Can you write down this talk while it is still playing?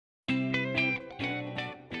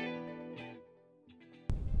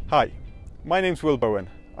Hi, my name's Will Bowen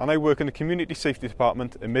and I work in the Community Safety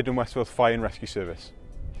Department in Mid and West Wales Fire and Rescue Service.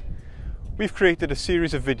 We've created a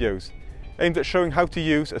series of videos aimed at showing how to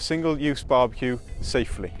use a single-use barbecue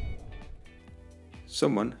safely.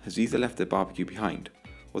 Someone has either left their barbecue behind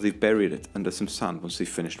or they've buried it under some sand once they've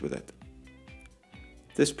finished with it.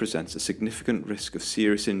 This presents a significant risk of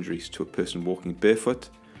serious injuries to a person walking barefoot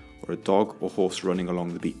or a dog or horse running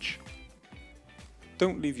along the beach.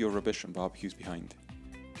 Don't leave your rubbish and barbecues behind.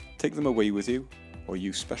 Take them away with you or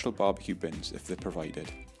use special barbecue bins if they're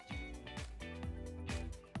provided.